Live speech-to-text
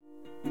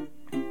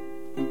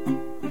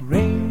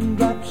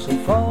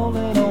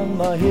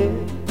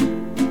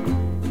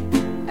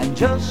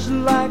just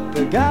like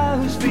the guy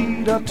whose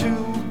feet are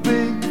too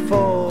big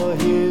for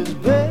his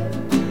bed.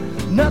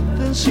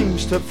 Nothing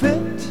seems to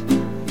fit.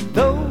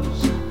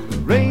 Those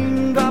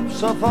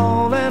raindrops are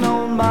falling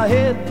on my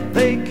head.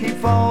 They keep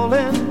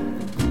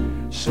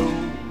falling. So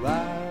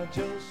I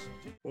just...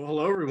 Well,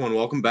 hello, everyone.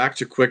 Welcome back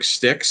to Quick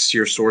Sticks,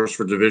 your source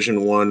for Division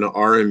I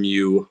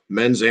RMU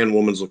men's and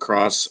women's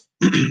lacrosse.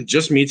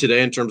 Just me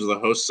today in terms of the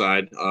host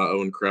side.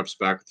 Owen Krepps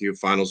back with you.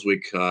 Finals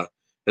week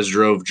has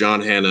drove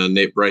John Hanna and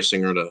Nate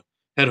Brysinger to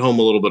head home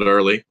a little bit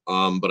early.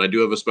 But I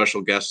do have a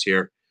special guest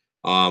here,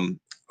 a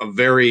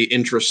very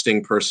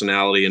interesting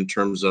personality in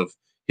terms of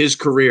his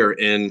career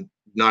in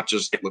not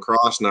just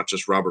lacrosse, not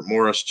just Robert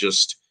Morris,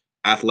 just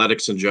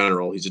athletics in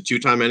general. He's a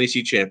two-time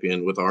NEC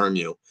champion with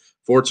RMU.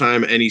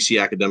 Four-time NEC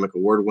Academic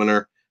Award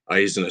winner.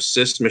 He's an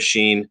assist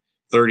machine,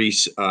 30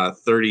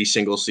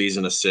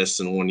 single-season assists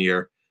in 1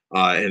 year,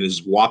 and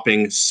his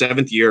whopping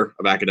 7th year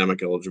of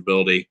academic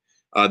eligibility.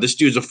 This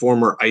dude's a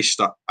former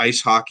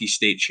ice hockey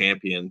state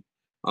champion.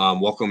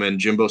 Welcome in,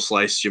 Jimbo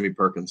Slice, Jimmy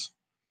Perkins.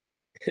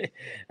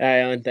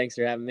 Hi, Owen. Thanks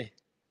for having me.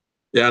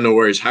 Yeah, no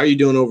worries. How are you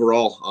doing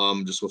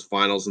overall, just with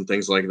finals and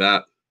things like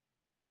that?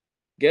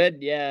 Good,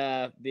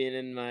 yeah. Being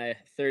in my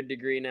third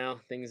degree now,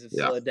 things have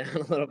slowed down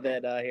a little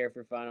bit here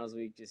for finals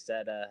week. Just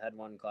had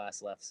one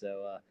class left,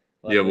 so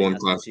you have one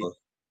class left.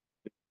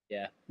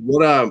 Yeah.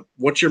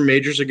 What's your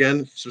majors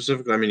again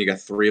specifically? I mean, you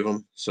got 3 of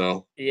them,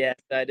 so. Yeah,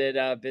 I did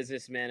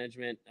business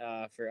management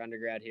for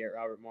undergrad here at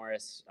Robert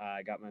Morris.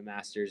 I got my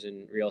master's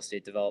in real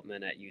estate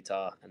development at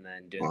Utah, and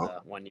then doing the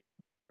 1 year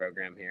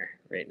program here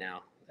right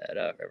now at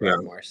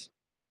Robert Morris.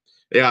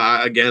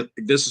 Yeah, again,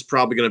 this is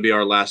probably going to be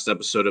our last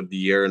episode of the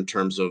year in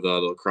terms of the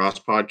lacrosse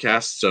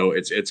podcast. So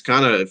it's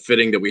kind of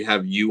fitting that we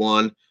have you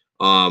on.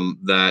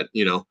 That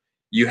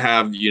you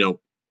have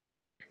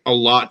a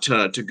lot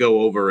to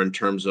go over in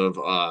terms of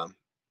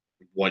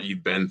what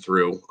you've been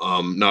through,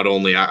 not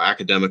only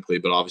academically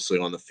but obviously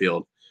on the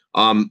field.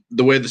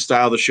 The way the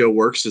style of the show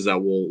works is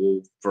that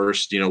we'll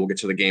first we'll get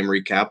to the game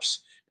recaps,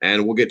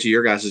 and we'll get to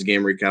your guys'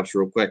 game recaps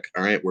real quick.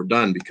 All right, we're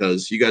done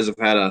because you guys have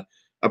had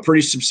a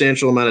pretty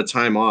substantial amount of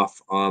time off.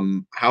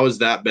 How has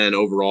that been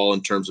overall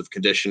in terms of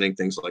conditioning,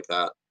 things like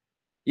that?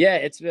 Yeah,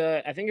 it's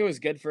I think it was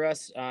good for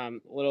us. A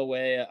little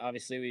way,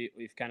 obviously,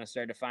 we've kind of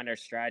started to find our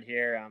stride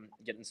here,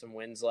 getting some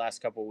wins the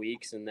last couple of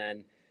weeks, and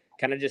then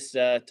kind of just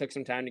took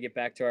some time to get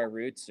back to our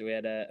roots. So we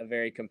had a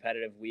very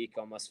competitive week,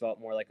 almost felt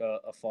more like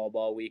a fall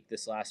ball week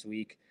this last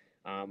week.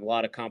 A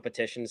lot of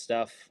competition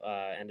stuff.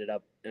 Ended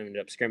up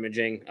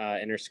scrimmaging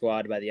inter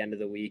squad by the end of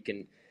the week,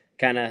 and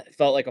kind of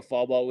felt like a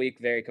fall ball week,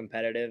 very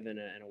competitive, and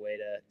a way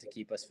to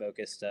keep us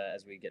focused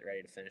as we get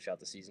ready to finish out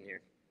the season here.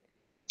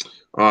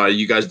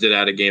 You guys did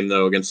add a game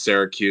though against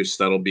Syracuse.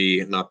 That'll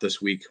be not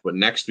this week, but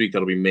next week.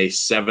 That'll be May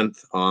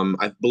 7th.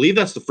 I believe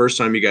that's the first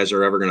time you guys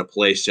are ever going to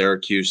play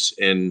Syracuse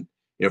in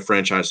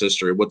franchise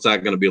history. What's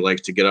that going to be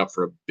like to get up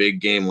for a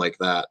big game like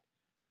that?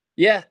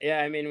 Yeah.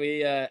 I mean,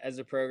 we as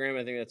a program,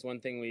 I think that's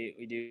one thing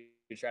we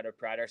do try to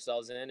pride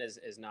ourselves in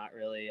is not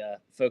really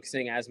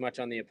focusing as much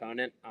on the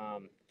opponent.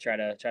 Try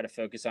to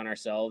focus on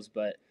ourselves.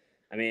 But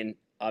I mean,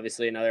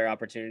 obviously another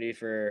opportunity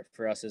for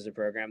us as a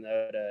program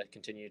though to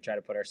continue to try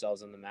to put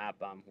ourselves on the map.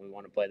 We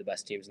want to play the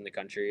best teams in the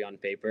country on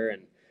paper,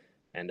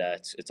 and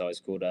it's always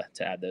cool to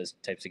add those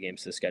types of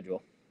games to the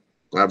schedule.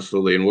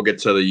 Absolutely, and we'll get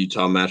to the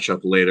Utah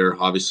matchup later.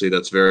 Obviously,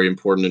 that's very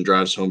important and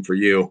drives home for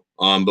you.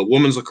 But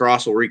women's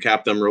lacrosse, we'll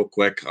recap them real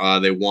quick.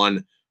 They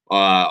won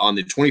on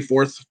the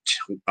 24th,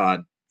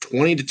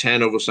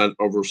 20-10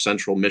 over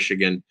Central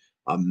Michigan.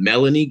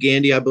 Melanie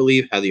Gandy, I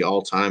believe, had the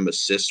all-time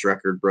assist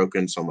record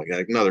broken. So,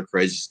 another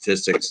crazy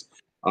statistics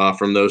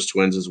from those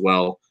twins as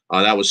well.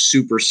 That was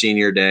Super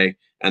Senior Day,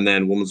 and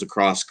then women's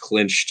lacrosse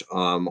clinched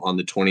on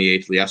the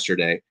 28th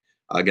yesterday.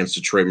 Against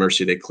Detroit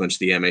Mercy, they clinched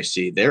the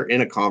MAC. They're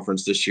in a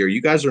conference this year. You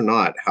guys are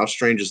not. How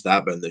strange has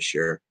that been this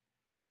year?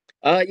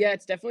 Yeah,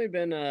 it's definitely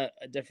been a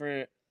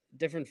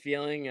different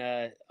feeling.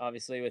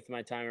 Obviously, with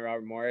my time at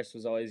Robert Morris,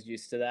 was always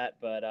used to that.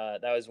 But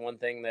that was one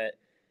thing that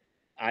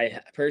I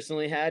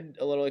personally had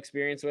a little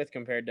experience with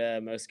compared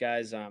to most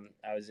guys. I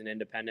was an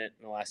independent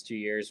in the last 2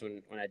 years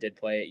when I did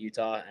play at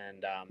Utah,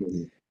 and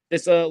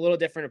it's a little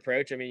different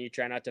approach. I mean, you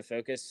try not to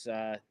focus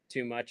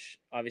too much.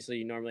 Obviously,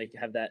 you normally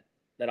have that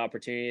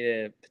opportunity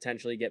to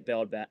potentially get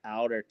bailed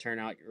out or turn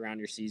out around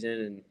your season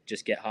and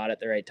just get hot at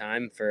the right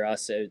time. For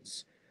us,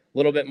 it's a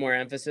little bit more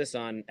emphasis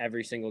on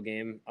every single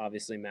game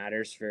obviously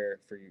matters for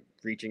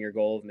reaching your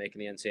goal of making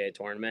the NCAA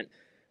tournament.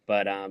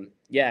 But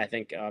yeah, I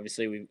think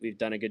obviously we've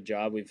done a good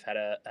job. We've had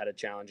a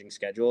challenging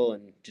schedule,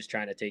 and just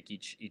trying to take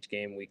each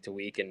game week to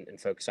week and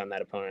focus on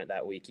that opponent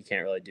that week. You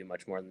can't really do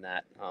much more than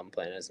that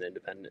playing as an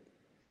independent.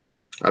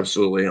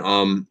 Absolutely.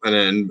 And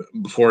then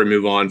before we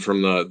move on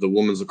from the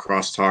women's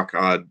lacrosse talk,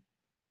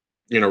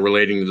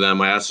 relating to them,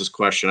 I've asked this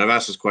question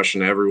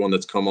to everyone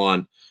that's come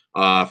on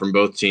from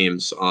both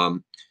teams.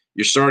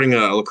 You're starting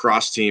a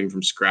lacrosse team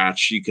from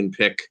scratch. You can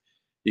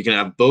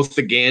have both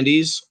the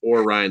Gandys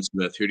or Ryan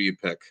Smith. Who do you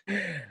pick?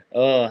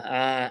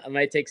 I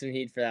might take some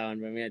heat for that one,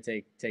 but I'm going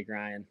to take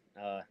Ryan.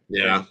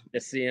 Yeah,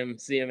 just see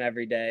him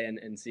every day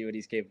and see what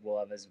he's capable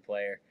of as a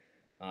player.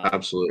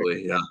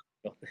 absolutely. Yeah.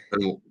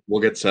 And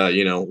we'll get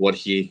to what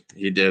he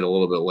did a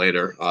little bit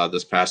later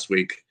this past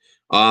week.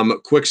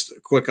 Quick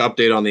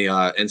update on the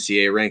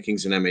NCAA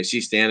rankings and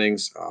MAC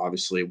standings.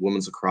 Obviously,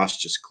 women's lacrosse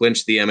just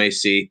clinched the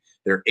MAC.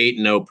 They're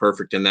 8-0,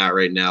 perfect in that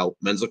right now.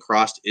 Men's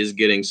lacrosse is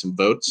getting some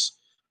votes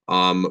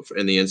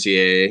in the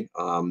NCAA,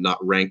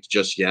 not ranked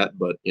just yet,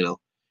 but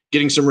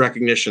getting some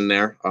recognition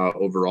there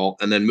overall.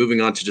 And then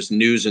moving on to just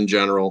news in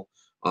general.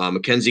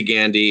 Mackenzie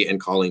Gandy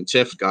and Colleen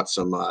Tiff got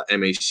some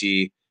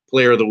MAC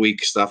Player of the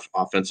Week stuff,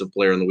 Offensive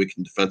Player of the Week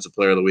and Defensive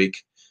Player of the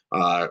Week,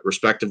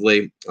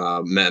 respectively.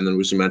 And then,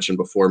 as we mentioned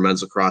before,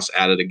 men's lacrosse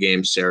added a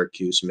game,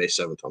 Syracuse, May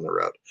 7th on the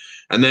road.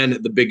 And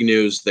then the big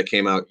news that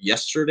came out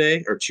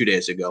yesterday or 2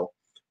 days ago,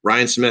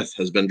 Ryan Smith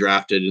has been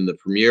drafted in the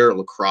Premier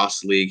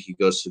Lacrosse League. He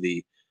goes to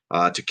the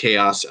to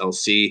Chaos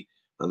LC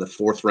on the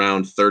 4th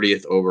round,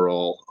 30th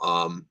overall.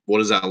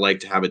 What is that like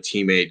to have a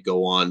teammate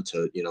go on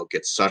to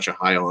get such a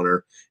high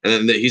honor?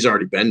 And then he's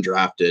already been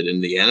drafted in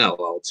the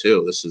NLL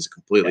too. This is a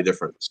completely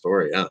different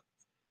story. Yeah.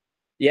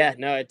 Yeah,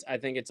 no, I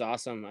think it's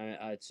awesome.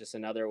 It's just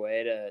another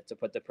way to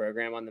put the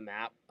program on the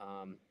map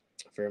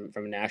from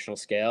a national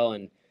scale.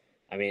 And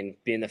I mean,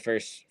 being the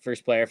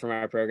first player from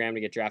our program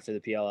to get drafted to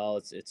the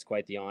PLL, it's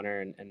quite the honor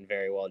and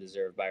very well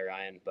deserved by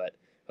Ryan. But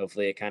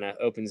hopefully, it kind of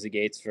opens the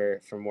gates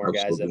for more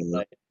guys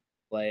that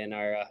play in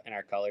our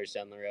colors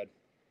down the road.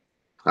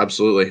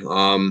 Absolutely.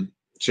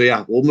 So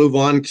yeah, we'll move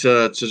on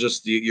to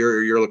just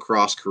your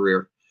lacrosse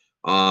career,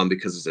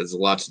 because there's a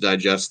lot to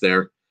digest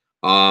there.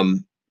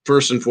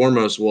 First and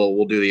foremost,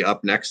 we'll do the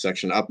up next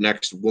section. Up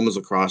next, women's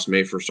lacrosse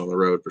May 1st on the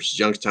road versus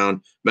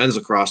Youngstown. Men's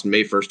lacrosse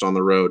May 1st on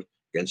the road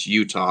against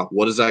Utah.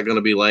 What is that going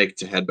to be like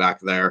to head back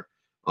there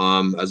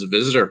as a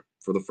visitor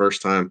for the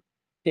first time?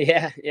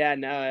 Yeah,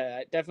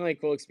 no, definitely a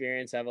cool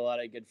experience. I have a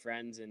lot of good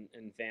friends and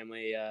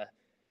family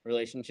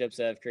relationships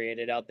that I've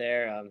created out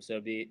there. So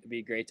it'd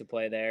be great to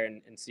play there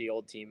and see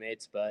old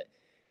teammates. But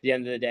at the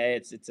end of the day,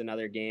 it's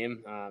another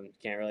game.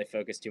 Can't really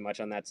focus too much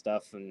on that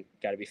stuff, and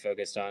got to be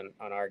focused on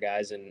our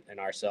guys and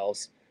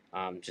ourselves.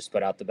 Just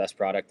put out the best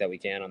product that we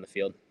can on the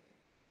field.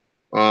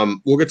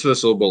 We'll get to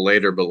this a little bit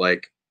later, but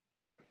like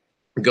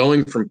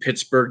going from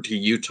Pittsburgh to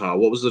Utah,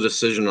 what was the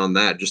decision on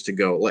that? Just to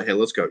go, hey,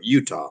 let's go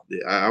Utah.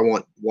 I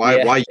want why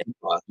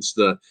Utah? It's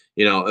the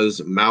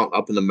is mount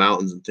up in the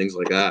mountains and things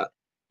like that.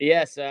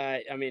 Yes,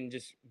 I mean,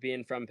 just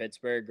being from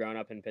Pittsburgh, growing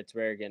up in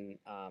Pittsburgh, and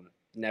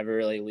never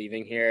really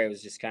leaving here, it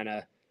was just kind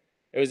of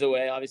it was a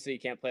way. Obviously, you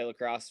can't play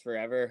lacrosse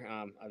forever.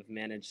 I've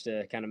managed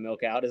to kind of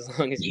milk out as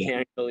long as you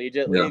can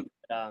collegiately.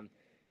 But,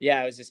 yeah,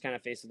 I was just kind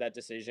of faced with that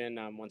decision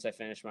once I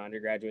finished my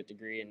undergraduate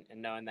degree,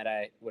 and knowing that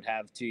I would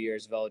have 2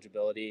 years of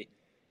eligibility.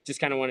 Just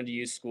kind of wanted to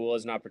use school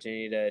as an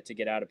opportunity to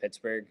get out of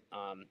Pittsburgh,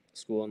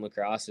 school in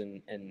lacrosse,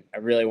 and I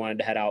really wanted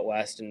to head out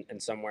west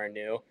and somewhere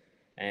new.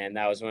 And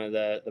that was one of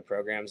the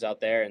programs out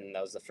there, and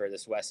that was the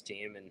furthest west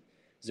team, and it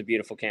was a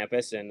beautiful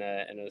campus and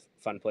a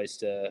fun place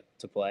to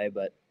play,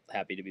 but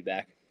happy to be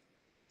back.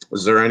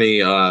 Is there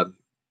any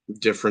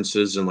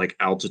differences in like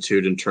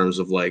altitude in terms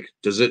of like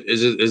is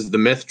the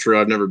myth true?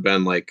 I've never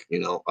been like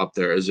up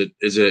there. Is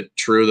it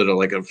true that it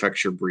like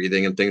affects your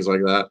breathing and things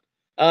like that?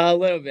 A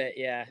little bit,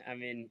 yeah. I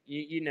mean,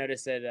 you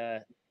notice it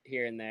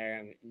here and there.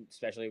 I mean,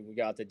 especially we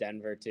go out to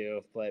Denver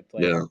too, play.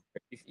 Yeah.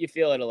 You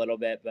feel it a little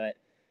bit, but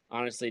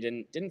honestly,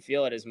 didn't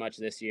feel it as much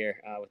this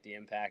year with the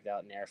impact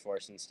out in the Air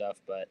Force and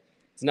stuff. But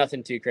it's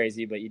nothing too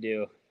crazy, but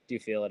you do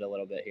feel it a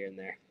little bit here and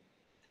there.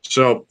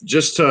 So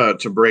just to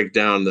break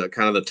down the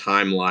kind of the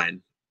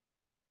timeline,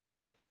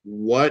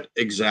 what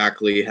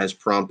exactly has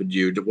prompted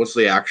you? What's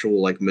the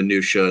actual like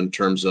minutia in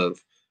terms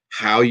of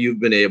how you've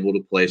been able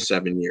to play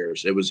 7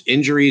 years? It was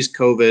injuries,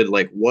 COVID.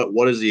 Like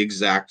what is the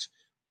exact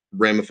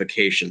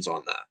ramifications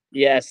on that?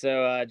 Yeah,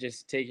 so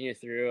just taking you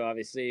through,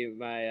 obviously,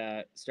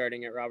 my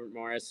starting at Robert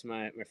Morris,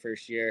 my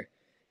first year,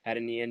 had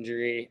a knee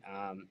injury,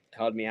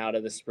 held me out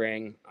of the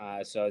spring,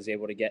 so I was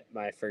able to get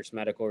my first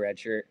medical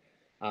redshirt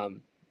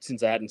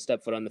since I hadn't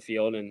stepped foot on the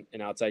field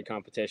in outside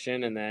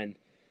competition. And then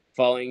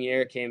following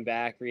year, came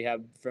back,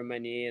 rehab from my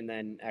knee, and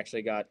then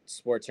actually got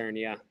sports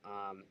hernia,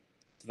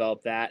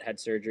 developed that, had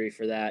surgery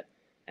for that,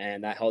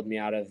 and that held me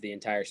out of the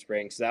entire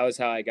spring. So that was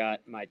how I got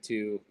my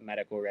 2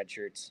 medical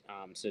redshirts.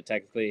 So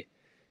technically,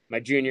 my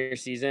junior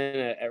season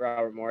at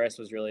Robert Morris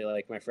was really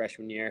like my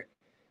freshman year.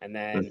 And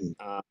then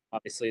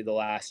obviously the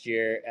last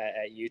year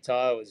at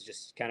Utah was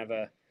just kind of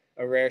a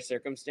rare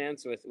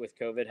circumstance with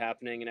COVID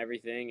happening and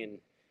everything, and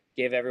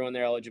gave everyone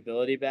their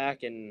eligibility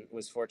back, and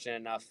was fortunate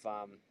enough,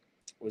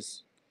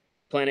 was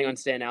planning on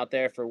staying out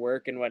there for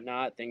work and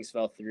whatnot. Things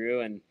fell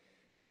through, and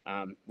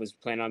was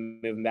planning on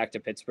moving back to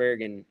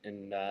Pittsburgh.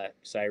 And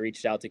so I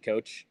reached out to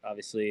coach,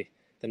 obviously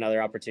with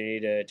another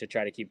opportunity to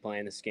try to keep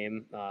playing this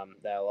game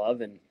that I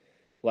love. And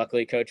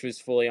luckily coach was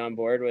fully on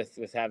board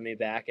with having me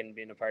back and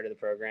being a part of the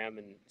program,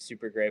 and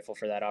super grateful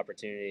for that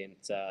opportunity. And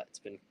it's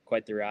been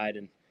quite the ride,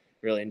 and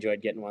really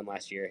enjoyed getting one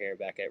last year here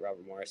back at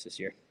Robert Morris this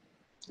year.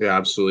 Yeah,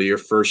 absolutely. Your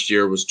first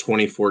year was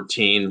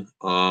 2014.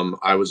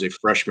 I was a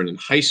freshman in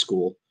high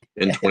school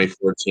in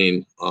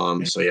 2014.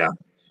 So yeah.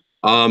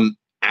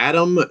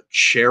 Adam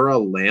Chera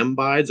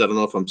Lambides. I don't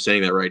know if I'm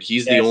saying that right.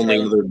 He's the Yeah, only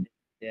sure. other.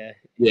 Yeah.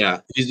 Yeah,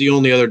 he's the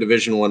only other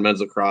Division I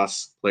men's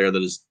lacrosse player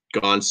that has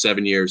gone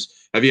 7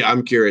 years.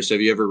 I'm curious.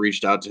 Have you ever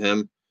reached out to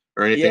him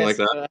or anything like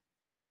Yes. that?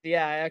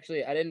 Yeah,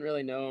 I didn't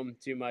really know him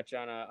too much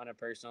on a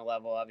personal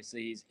level.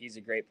 Obviously, he's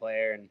a great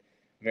player and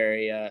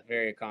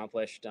very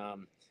accomplished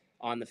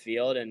on the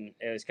field. And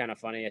it was kind of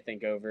funny. I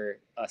think over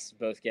us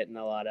both getting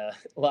a lot of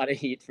a lot of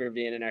heat for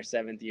being in our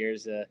 7th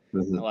years. A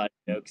Mhm. lot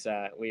of jokes.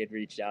 We had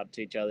reached out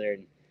to each other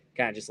and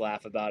kind of just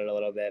laugh about it a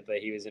little bit. But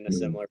he was in a Mhm.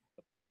 similar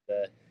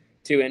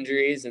 2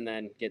 injuries and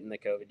then getting the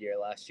COVID year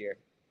last year.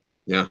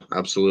 Yeah,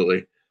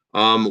 absolutely.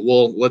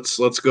 Well,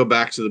 let's go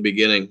back to the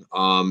beginning,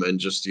 and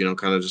just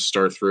kind of just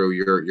start through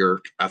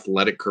your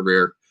athletic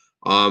career.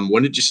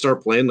 When did you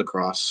start playing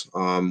lacrosse?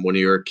 When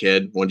you were a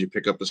kid, when did you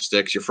pick up the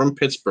sticks? You're from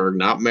Pittsburgh,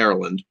 not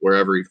Maryland, where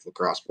every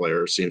lacrosse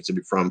player seems to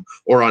be from,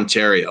 or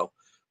Ontario.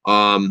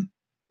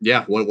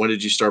 Yeah, when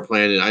did you start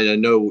playing? And I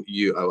know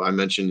I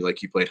mentioned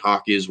like you played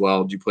hockey as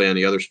well. Did you play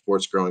any other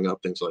sports growing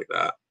up, things like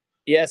that?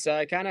 Yeah, so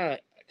I kind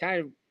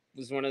of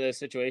was one of those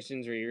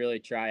situations where you really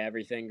try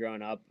everything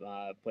growing up.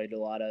 Played a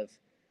lot of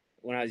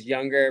when I was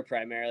younger,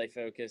 primarily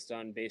focused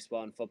on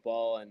baseball and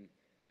football, and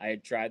I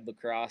had tried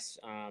lacrosse.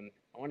 I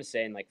want to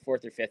say in like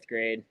 4th or 5th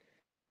grade,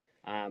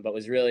 but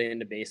was really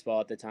into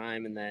baseball at the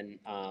time, and then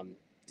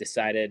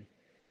decided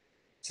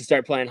to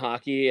start playing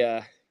hockey.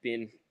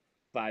 Being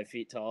 5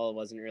 feet tall, it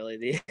wasn't really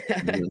the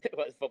Mhm.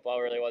 football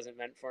really wasn't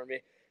meant for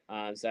me.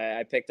 So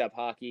I picked up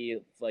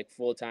hockey like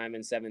full time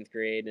in 7th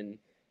grade, and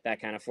that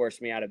kind of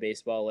forced me out of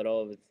baseball a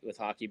little with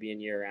hockey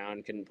being year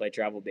round. Couldn't play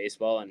travel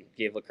baseball, and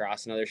gave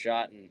lacrosse another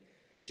shot, and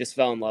just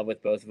fell in love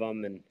with both of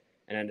them, and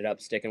ended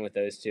up sticking with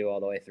those two all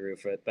the way through.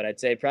 But I'd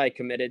say probably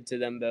committed to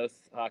them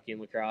both, hockey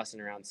and lacrosse,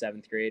 in around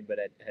 7th grade. But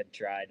I had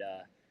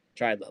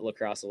tried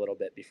lacrosse a little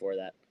bit before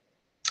that.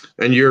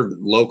 And you're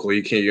local.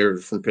 You're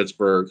from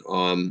Pittsburgh.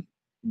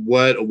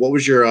 What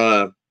was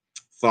your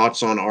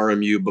thoughts on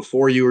RMU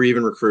before you were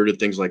even recruited?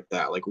 Things like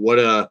that. Like what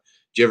did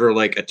you ever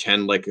like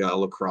attend like a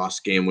lacrosse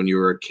game when you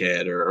were a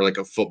kid, or like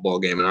a football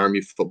game, an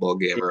RMU football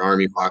game, or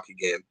RMU hockey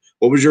game?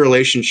 What was your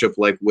relationship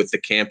like with the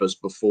campus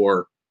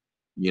before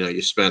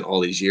you spent all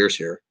these years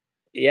here?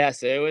 Yeah,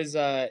 so it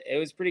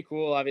was pretty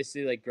cool.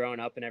 Obviously, like growing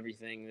up and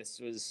everything, this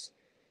was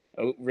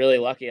really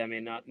lucky. I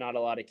mean, not a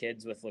lot of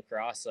kids with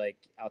lacrosse like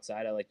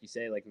outside of, like you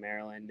say, like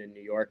Maryland and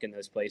New York and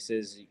those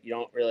places. You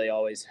don't really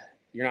always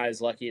you're not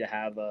as lucky to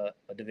have a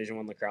Division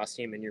I lacrosse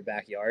team in your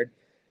backyard.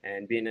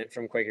 And being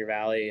from Quaker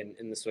Valley and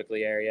in the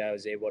Swickley area, I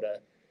was able to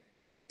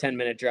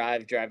 10-minute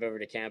drive over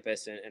to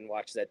campus and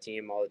watch that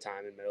team all the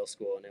time in middle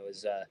school, and it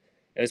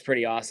was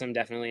pretty awesome.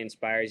 Definitely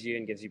inspires you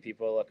and gives you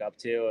people to look up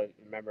to. I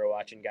remember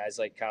watching guys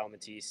like Kyle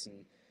Matisse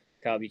and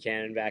Kyle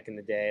Buchanan back in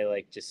the day,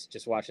 like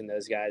just watching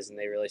those guys, and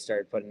they really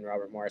started putting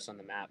Robert Morris on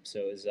the map. So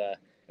it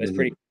was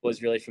pretty Mhm. cool.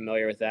 Was really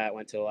familiar with that.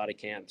 Went to a lot of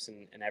camps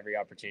and every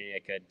opportunity I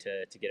could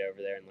to get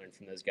over there and learn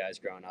from those guys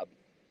growing up.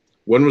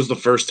 When was the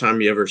first time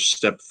you ever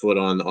stepped foot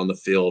on the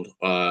field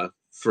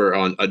for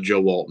on a Joe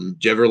Walton?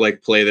 Did you ever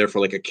like play there for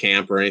like a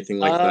camp or anything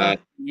like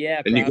that?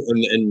 Yeah, And you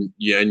probably. and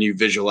yeah, and you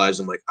visualize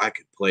them like I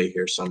could play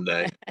here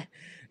someday.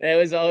 It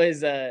was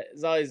always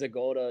a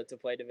goal to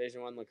play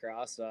Division I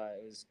lacrosse.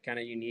 It was kind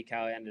of unique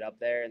how I ended up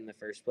there in the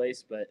first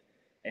place. But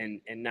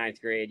in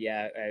 9th grade,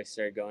 yeah, I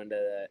started going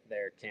to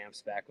their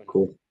camps back when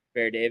Cool.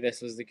 Bear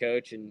Davis was the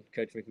coach and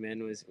Coach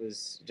McMinn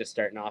was just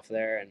starting off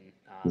there.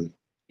 And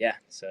yeah,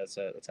 so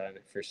that's how I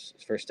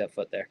first step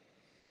foot there.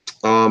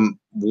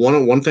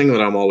 One thing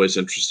that I'm always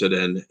interested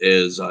in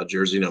is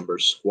jersey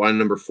numbers. Why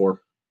number 4?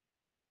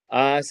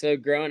 So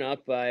growing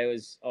up, I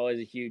was always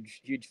a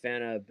huge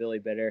fan of Billy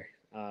Bitter.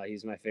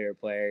 He's my favorite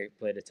player. He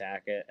played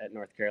attack at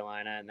North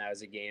Carolina, and that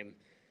was a game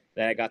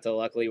that I got to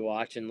luckily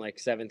watch in like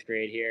 7th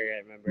grade here.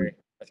 I remember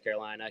North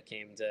Carolina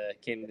came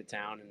to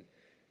town and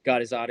got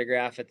his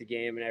autograph at the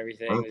game and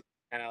everything. It Oh, was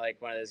kind of like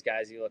one of those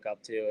guys you look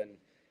up to, and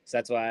so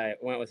that's why I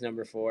went with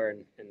number 4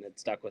 and it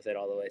stuck with it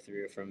all the way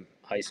through from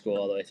high school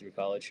all the way through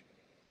college.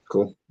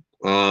 cool.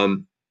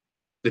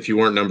 If you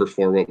weren't number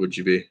 4, what would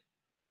you be?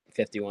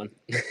 51.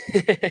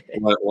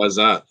 What was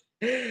that?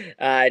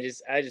 I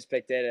just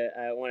picked it.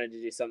 I wanted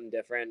to do something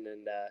different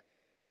and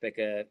pick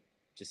a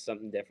just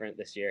something different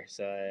this year.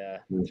 So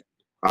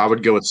I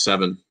would go with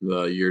 7,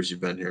 the years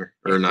you've been here,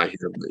 or not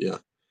here, but yeah.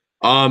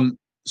 yeah.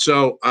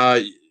 So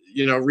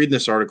reading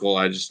this article,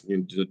 I just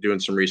doing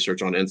some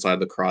research on Inside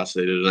Lacrosse.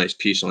 They did a nice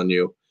piece on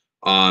you,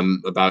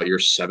 about your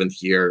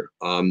 7th year.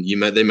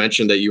 They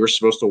mentioned that you were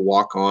supposed to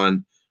walk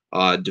on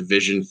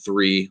Division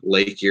III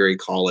Lake Erie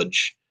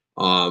College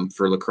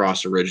for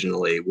lacrosse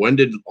originally. When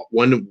did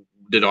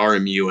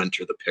RMU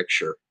enter the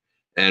picture,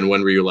 and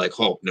when were you like,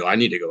 oh no, I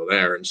need to go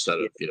there instead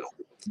of Yeah,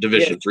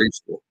 Division III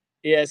school?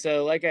 yeah.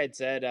 So like I'd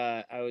said,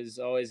 I was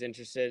always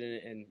interested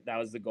in, and that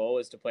was the goal,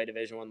 was to play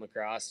Division I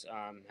lacrosse.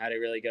 Had a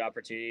really good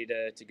opportunity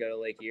to go to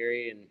Lake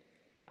Erie,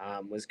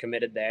 and was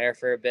committed there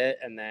for a bit,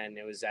 and then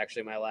it was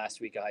actually my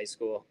last week of high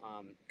school.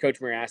 Coach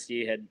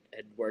Muraski had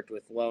worked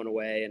with Lone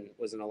Away and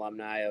was an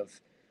alumni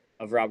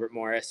Robert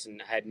Morris,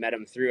 and I had met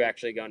him through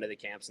actually going to the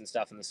camps and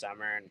stuff in the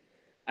summer. And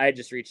I had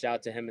just reached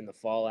out to him in the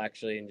fall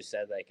actually, and just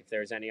said like if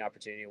there was any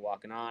opportunity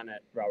walking on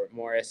at Robert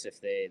Morris,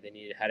 if they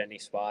had any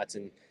spots,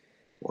 and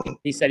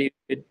he said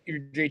he'd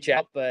reach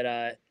out,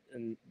 but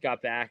and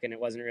got back, and it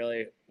wasn't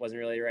really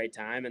the right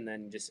time. And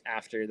then just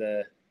after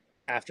the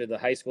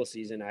high school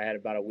season, I had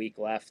about a week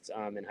left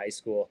in high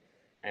school,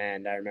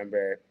 and I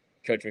remember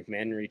Coach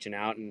McMahon reaching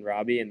out and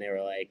Robbie, and they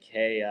were like,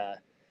 "Hey,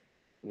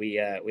 we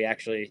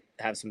actually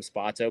have some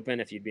spots open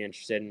if you'd be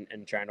interested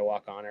in trying to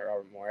walk on at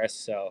Robert Morris."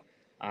 So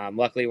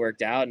luckily it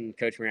worked out, and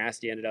Coach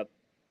Morasti ended up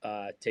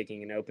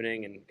taking an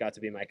opening and got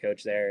to be my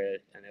coach there,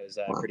 and it was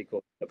pretty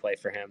cool to play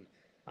for him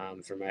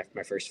for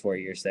my first 4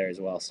 years there as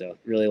well. So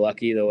really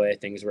lucky the way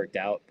things worked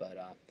out, but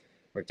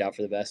worked out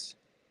for the best.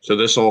 So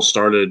this all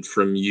started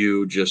from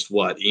you just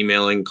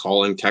emailing,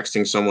 calling,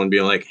 texting someone,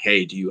 being like,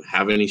 "Hey, do you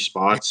have any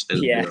spots?"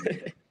 And Yeah.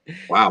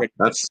 Wow,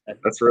 that's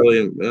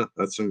really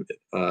that's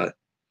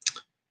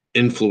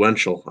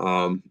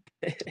influential.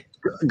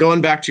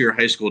 Going back to your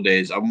high school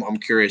days, I'm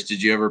curious.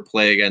 Did you ever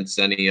play against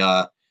any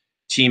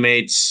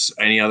teammates,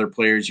 any other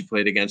players you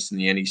played against in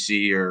the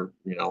NEC or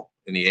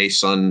in the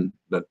ASUN?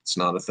 That's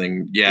not a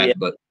thing yet, Yeah.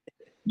 but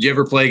did you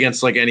ever play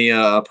against like any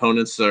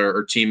opponents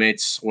or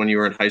teammates when you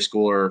were in high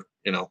school or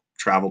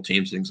travel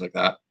teams, things like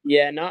that?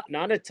 Yeah,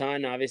 not a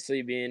ton.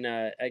 Obviously, being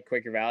at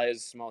Quaker Valley is a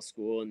small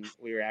school, and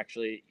we were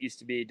actually used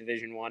to be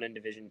Division I and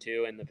Division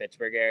II in the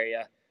Pittsburgh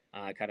area,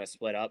 kind of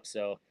split up.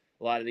 So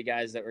a lot of the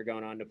guys that were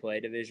going on to play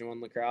Division I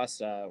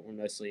lacrosse were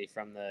mostly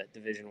from the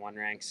Division I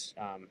ranks,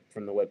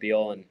 from the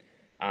WPIAL,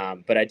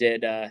 and but I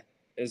did.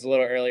 It was a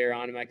little earlier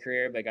on in my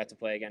career, but I got to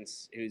play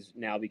against who's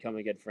now become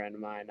a good friend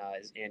of mine,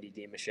 is Andy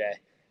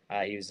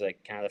DeMache. He was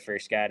like kind of the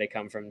first guy to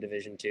come from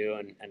Division II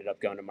and ended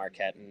up going to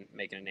Marquette and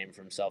making a name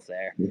for himself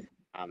there.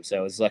 So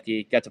I was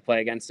lucky, got to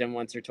play against him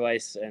once or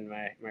twice in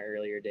my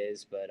earlier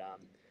days, but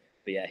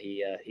yeah,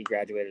 he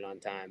graduated on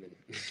time and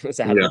was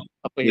out of a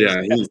couple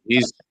years.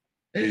 Yeah,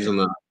 he's in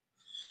the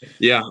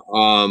yeah.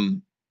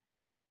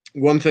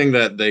 One thing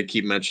that they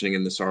keep mentioning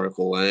in this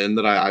article and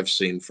that I've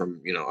seen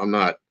from I'm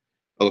not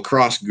a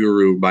lacrosse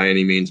guru by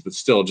any means, but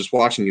still just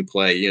watching you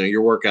play,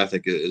 your work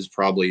ethic is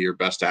probably your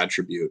best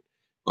attribute.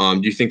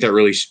 Do you think that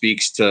really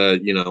speaks to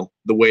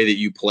the way that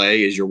you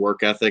play is your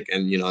work ethic,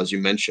 and as you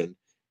mentioned,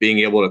 being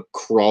able to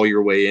crawl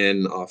your way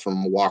in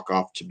from a walk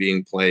off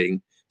to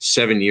playing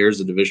 7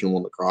 years of Division I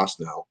lacrosse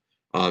now?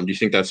 Do you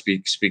think that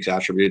speaks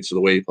attributes to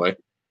the way you play?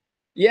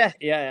 Yeah,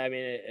 yeah. I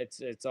mean,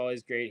 it's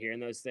always great hearing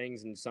those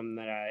things, and something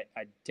that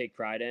I take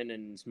pride in,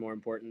 and it's more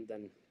important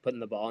than putting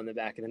the ball in the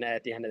back of the net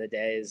at the end of the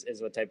day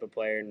is what type of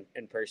player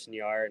and person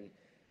you are. And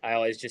I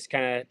always just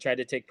kind of tried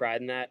to take pride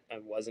in that. I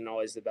wasn't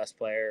always the best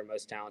player or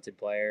most talented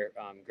player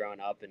growing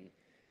up, and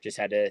just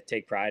had to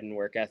take pride in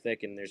work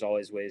ethic. And there's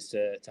always ways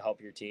to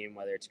help your team,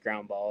 whether it's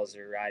ground balls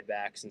or ride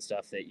backs and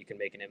stuff, that you can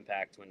make an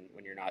impact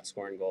when you're not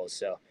scoring goals.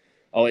 So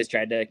always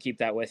tried to keep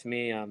that with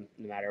me, no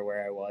matter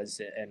where I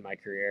was in my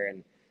career.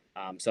 And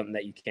something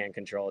that you can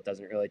control. It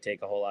doesn't really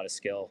take a whole lot of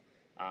skill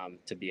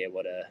to be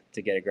able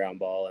to get a ground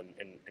ball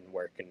and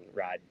work and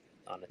ride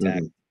on attack.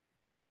 Mm-hmm.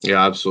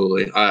 Yeah,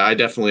 absolutely. I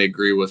definitely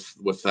agree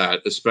with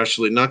that,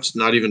 especially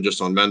not even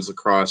just on men's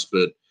lacrosse,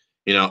 but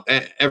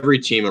every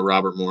team at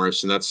Robert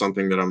Morris, and that's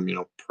something that I'm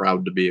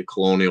proud to be a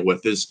Colonial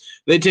with, is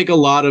they take a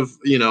lot of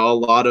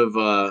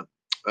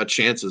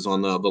chances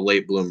on the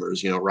late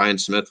bloomers. Ryan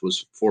Smith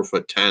was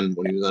 4'10"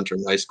 when he was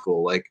entering high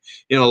school. Like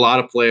a lot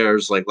of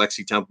players like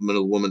Lexi Templeman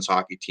of the women's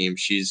hockey team.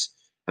 She's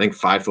I think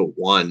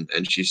 5'1",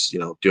 and she's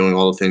doing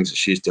all the things that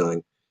she's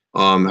doing.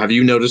 Have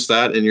you noticed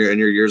that in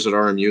your years at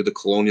RMU, the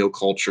Colonial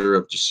culture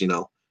of just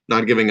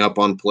not giving up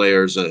on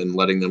players and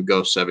letting them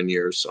go 7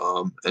 years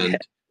and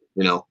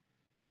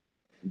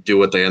do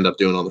what they end up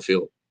doing on the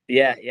field?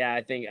 Yeah.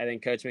 I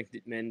think Coach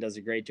McMahon does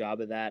a great job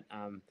of that.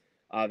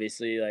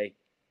 Obviously, like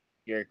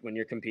when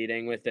you're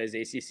competing with those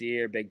ACC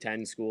or Big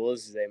Ten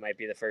schools, they might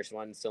be the first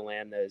ones to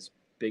land those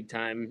big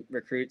time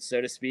recruits,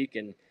 so to speak.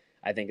 And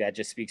I think that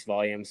just speaks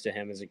volumes to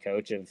him as a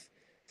coach of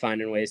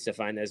finding ways to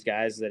find those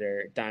guys that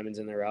are diamonds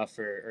in the rough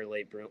or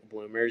late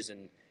bloomers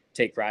and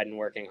take pride in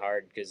working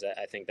hard, because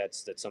I think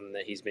that's something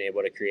that he's been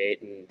able to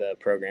create and the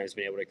program's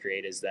been able to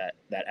create, is that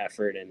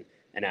effort and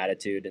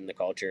attitude and the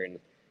culture, and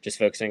just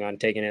focusing on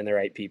taking in the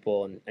right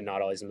people and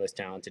not always the most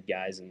talented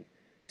guys, and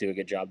do a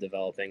good job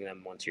developing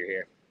them once you're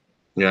here.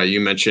 Yeah, you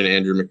mentioned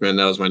Andrew McMahon.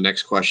 That was my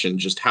next question.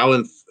 Just how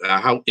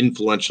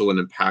influential and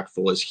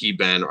impactful has he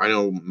been? I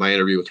know my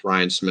interview with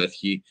Ryan Smith,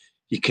 he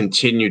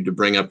continued to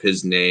bring up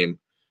his name,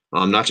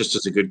 not just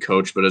as a good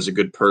coach, but as a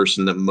good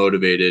person that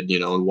motivated,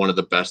 and one of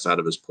the best out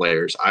of his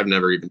players. I've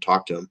never even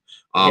talked to him.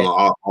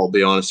 I'll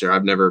be honest here.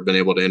 I've never been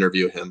able to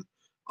interview him,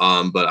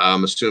 but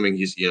I'm assuming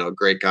he's a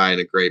great guy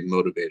and a great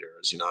motivator,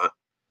 is he not?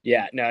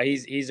 Yeah, no,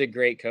 he's a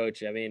great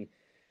coach. I mean,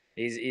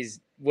 he's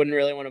wouldn't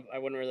really want to. I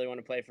wouldn't really want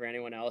to play for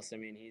anyone else. I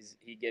mean,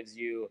 he gives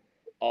you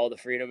all the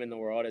freedom in the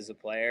world as a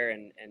player,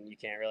 and you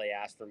can't really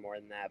ask for more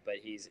than that. But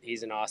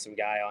he's an awesome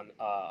guy on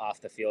off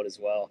the field as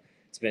well.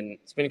 It's been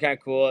kind of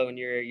cool when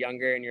you're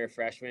younger and you're a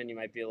freshman. You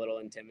might be a little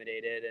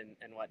intimidated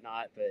and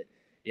whatnot, but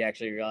you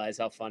actually realize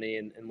how funny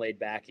and laid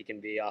back he can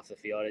be off the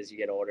field as you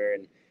get older.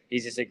 And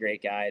he's just a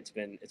great guy. It's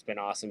been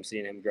awesome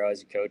seeing him grow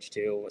as a coach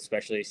too,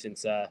 especially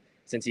since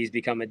he's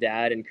become a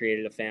dad and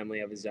created a family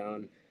of his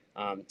own.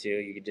 Too,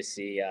 you could just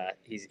see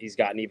he's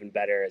gotten even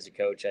better as a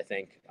coach. I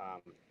think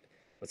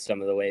with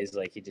some of the ways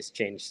like he just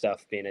changed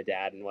stuff being a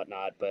dad and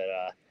whatnot, but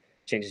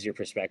changes your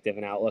perspective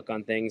and outlook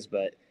on things.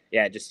 But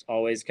yeah, just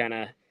always kind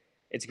of,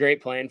 it's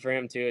great playing for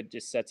him too. It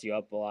just sets you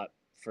up a lot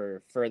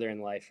for further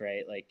in life,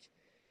 right? Like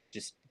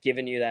just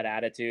giving you that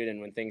attitude,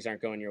 and when things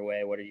aren't going your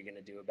way, what are you going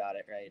to do about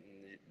it, right?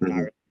 And it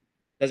not,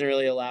 doesn't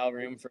really allow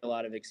room for a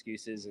lot of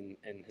excuses, and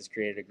has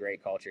created a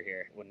great culture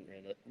here.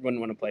 Wouldn't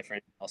want to play for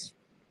anyone else.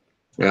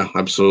 Yeah,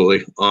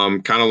 absolutely.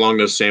 Kind of along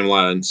those same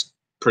lines,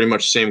 pretty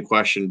much same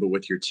question, but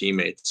with your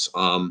teammates.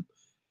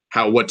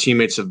 What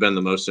teammates have been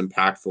the most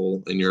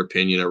impactful in your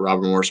opinion at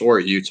Robert Morris or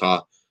at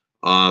Utah?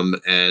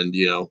 And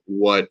you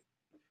were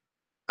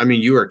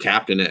a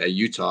captain at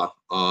Utah.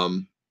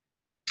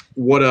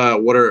 What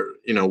are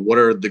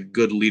the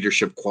good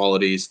leadership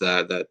qualities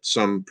that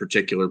some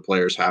particular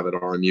players have at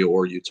RMU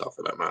or Utah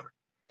for that matter?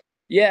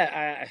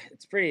 Yeah,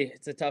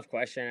 it's a tough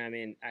question. I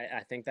mean,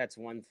 I think that's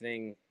one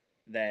thing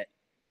that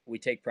we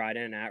take pride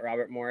in at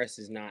Robert Morris,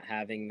 is not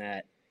having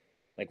that.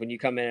 Like when you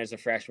come in as a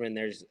freshman,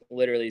 there's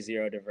literally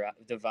zero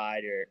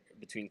divide or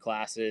between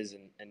classes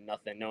and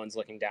nothing. No one's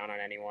looking down on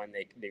anyone.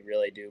 They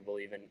really do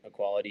believe in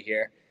equality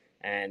here.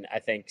 And I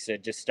think so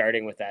just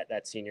starting with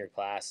that senior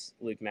class,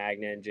 Luke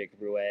Magnan,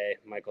 Jacob Rouet,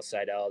 Michael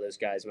Seidel, those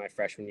guys my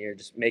freshman year,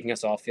 just making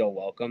us all feel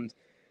welcomed.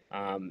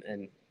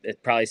 And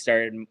it probably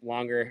started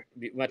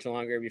much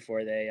longer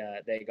before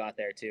they got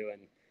there too.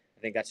 And I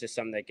think that's just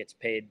something that gets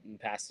paid and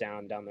passed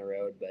down the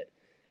road. But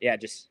yeah,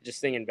 just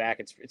thinking back,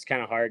 it's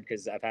kind of hard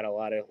because I've had a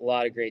lot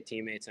of great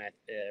teammates at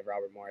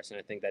Robert Morris, and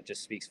I think that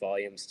just speaks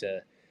volumes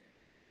to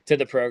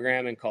the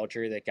program and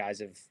culture that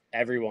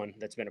everyone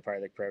that's been a part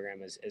of the program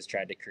has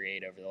tried to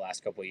create over the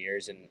last couple of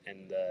years, and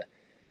the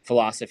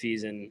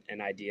philosophies and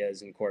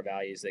ideas and core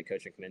values that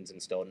Coach McMinn's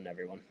instilled in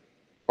everyone.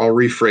 I'll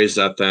rephrase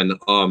that then.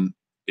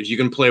 If you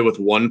can play with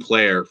one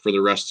player for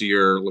the rest of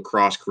your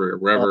lacrosse career,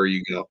 wherever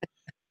you go,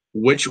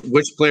 which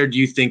player do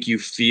you think you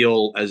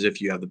feel as if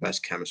you have the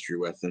best chemistry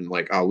with, and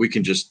like, oh, we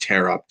can just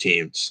tear up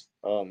teams?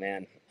 Oh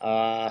man,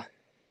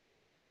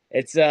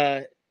 it's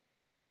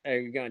are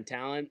you going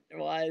talent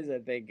wise? I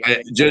think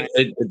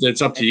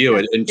it's up to you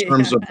in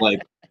terms of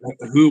like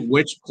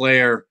which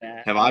player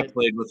have I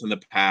played with in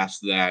the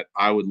past that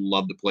I would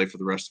love to play for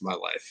the rest of my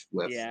life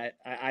with. Yeah,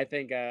 I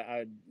think I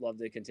would love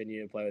to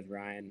continue to play with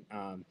Ryan.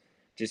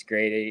 Just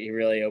great. He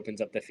really opens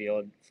up the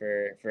field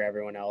for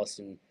everyone else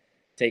and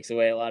takes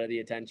away a lot of the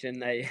attention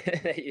that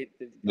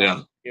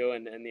you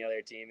and the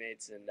other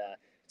teammates. And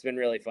it's been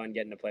really fun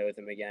getting to play with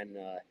him again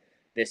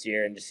this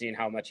year, and just seeing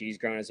how much he's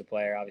grown as a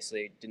player.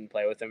 Obviously didn't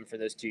play with him for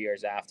those 2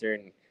 years after,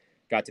 and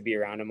got to be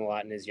around him a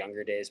lot in his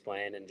younger days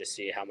playing, and just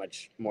see how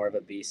much more of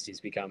a beast he's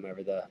become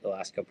over the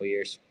last couple of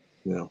years.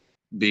 Yeah.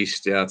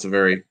 Beast. Yeah. It's a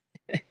very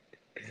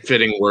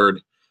fitting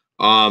word.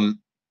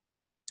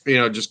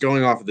 Just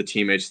going off of the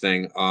teammates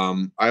thing,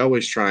 I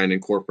always try and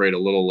incorporate a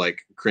little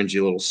like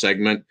cringy little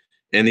segment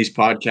in these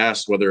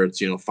podcasts, whether it's,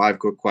 5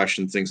 quick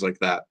questions, things like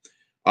that.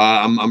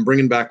 I'm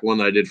bringing back one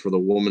that I did for the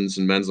women's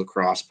and men's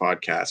lacrosse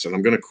podcast, and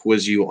I'm going to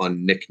quiz you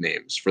on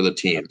nicknames for the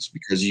teams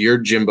because you're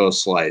Jimbo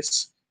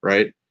Slice,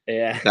 right?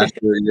 Yeah. That's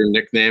your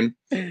nickname.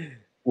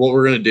 What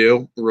we're going to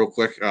do real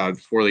quick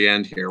before the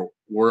end here,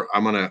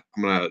 I'm gonna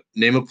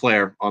name a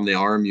player on the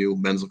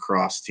RMU men's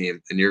lacrosse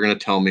team, and you're gonna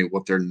tell me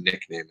what their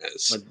nickname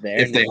is.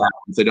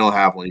 If they don't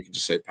have one, you can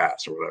just say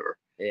pass or whatever.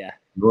 Yeah.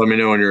 Let me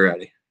know when you're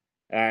ready.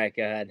 All right,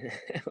 go ahead.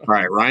 All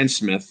right, Ryan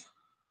Smith.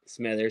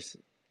 Smithers.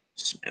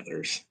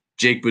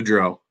 Jake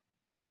Boudreau.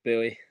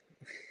 Bowie.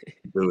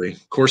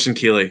 Corson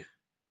Keeley. Of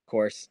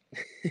course.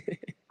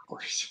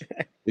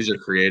 These are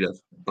creative.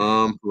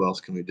 Who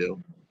else can we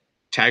do?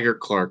 Taggart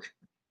Clark.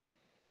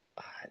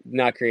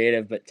 Not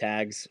creative, but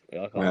tags.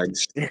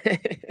 Tags.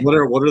 What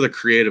are the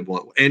creative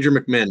ones? Andrew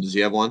McMinn, does he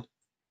have one?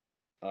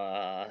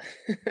 Not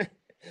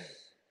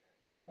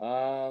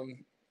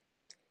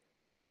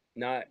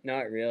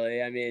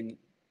really. I mean,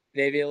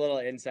 maybe a little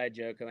inside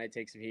joke. I might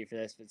take some heat for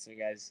this, but some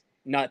guys,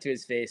 not to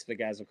his face, but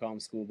guys will call him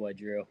Schoolboy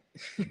Drew.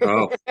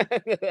 Oh,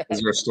 is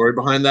there a story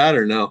behind that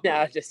or no?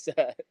 No, just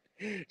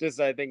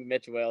I think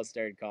Mitch Wales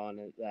started calling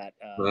it that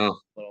a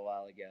little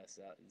while ago,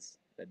 so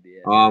that'd be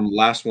it.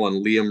 Last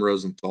one, Liam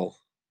Rosenthal.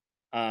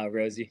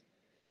 Rosie.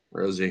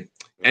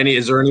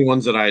 Is there any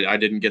ones that I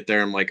didn't get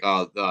there? I'm like,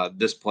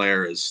 this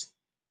player is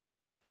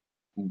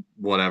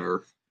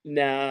whatever.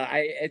 No,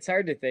 it's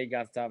hard to think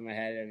off the top of my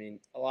head. I mean,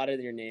 a lot of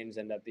your names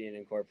end up being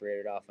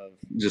incorporated off of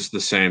just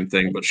the same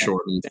thing, but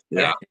shortened.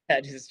 Yeah.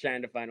 Just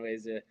trying to find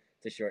ways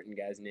to shorten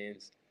guys'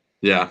 names.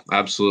 Yeah,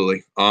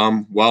 absolutely.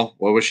 Well,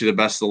 I wish you the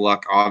best of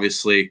luck.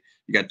 Obviously,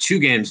 you got 2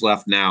 games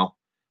left now.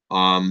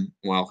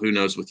 Well, who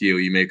knows with you?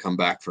 You may come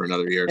back for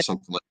another year or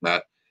something like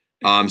that.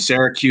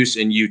 Syracuse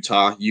and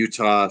Utah.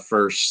 Utah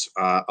first,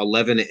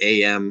 11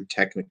 a.m.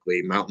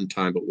 technically Mountain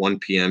Time, but 1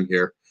 p.m.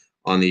 here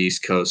on the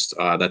East Coast.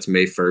 That's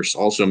May 1st.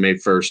 Also May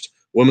 1st,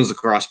 women's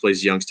lacrosse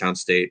plays Youngstown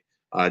State.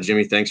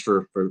 Jimmy, thanks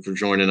for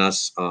joining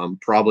us.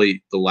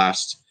 Probably the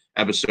last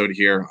episode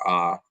here.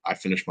 I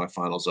finished my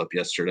finals up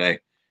yesterday.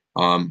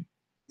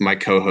 My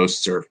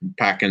co-hosts are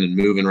packing and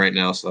moving right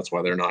now, so that's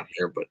why they're not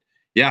here. But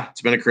yeah,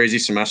 it's been a crazy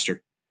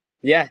semester.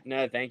 Yeah,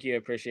 no, thank you. I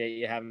appreciate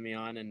you having me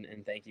on,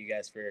 and thank you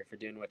guys for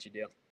doing what you do.